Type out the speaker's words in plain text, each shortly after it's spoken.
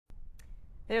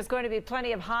There's going to be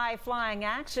plenty of high-flying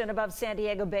action above San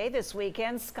Diego Bay this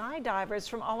weekend. Skydivers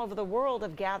from all over the world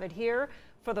have gathered here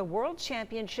for the World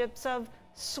Championships of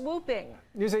Swooping.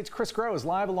 News 8's Chris Groh is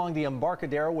live along the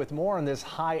Embarcadero with more on this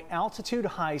high-altitude,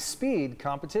 high-speed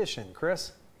competition.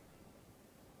 Chris?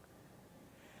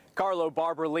 Carlo,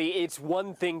 Barbara Lee, it's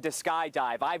one thing to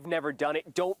skydive. I've never done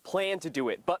it, don't plan to do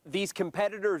it. But these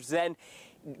competitors then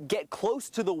get close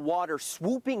to the water,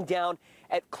 swooping down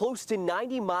at close to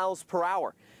 90 miles per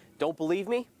hour. Don't believe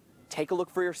me? Take a look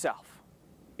for yourself.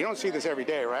 You don't see this every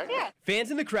day, right? Yeah.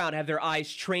 Fans in the crowd have their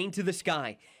eyes trained to the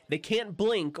sky. They can't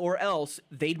blink or else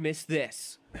they'd miss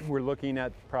this. We're looking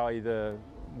at probably the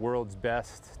world's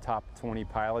best top 20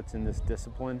 pilots in this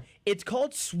discipline. It's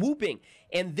called swooping,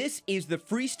 and this is the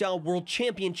Freestyle World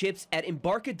Championships at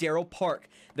Embarcadero Park.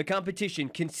 The competition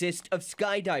consists of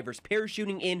skydivers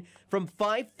parachuting in from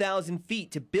 5,000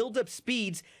 feet to build up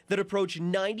speeds that approach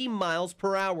 90 miles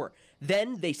per hour.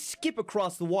 Then they skip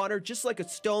across the water just like a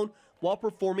stone while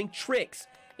performing tricks.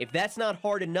 If that's not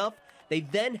hard enough, they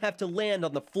then have to land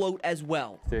on the float as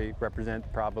well. They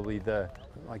represent probably the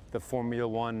Formula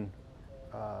One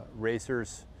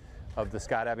racers of the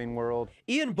skydiving world.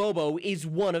 Ian Bobo is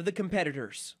one of the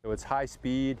competitors. So it's high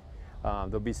speed.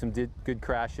 There'll be some good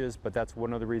crashes, but that's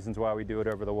one of the reasons why we do it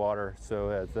over the water, so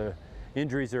that the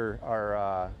injuries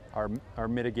are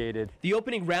mitigated. The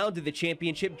opening round of the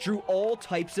championship drew all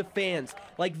types of fans,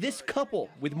 like this couple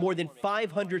with more than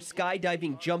 500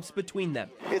 skydiving jumps between them.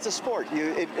 It's a sport.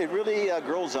 It really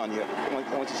grows on you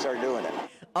once you start doing it.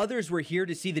 Others were here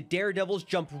to see the daredevils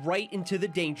jump right into the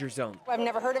danger zone. I've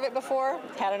never heard of it before.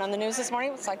 Had it on the news this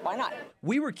morning. It's like, why not?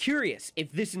 We were curious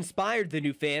if this inspired the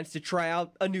new fans to try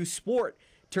out a new sport.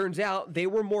 Turns out they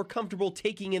were more comfortable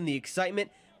taking in the excitement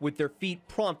with their feet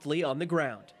promptly on the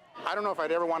ground. I don't know if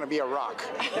I'd ever want to be a rock.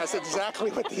 That's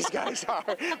exactly what these guys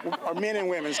are, or men and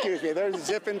women, excuse me. They're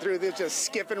zipping through this, just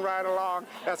skipping right along.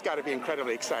 That's got to be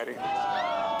incredibly exciting.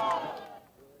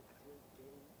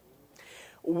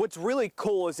 What's really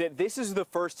cool is that this is the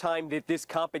first time that this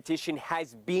competition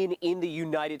has been in the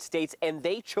United States, and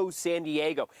they chose San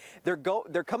Diego.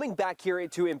 They're coming back here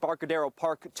to Embarcadero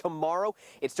Park tomorrow.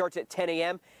 It starts at 10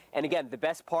 a.m. And again, the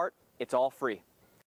best part, it's all free.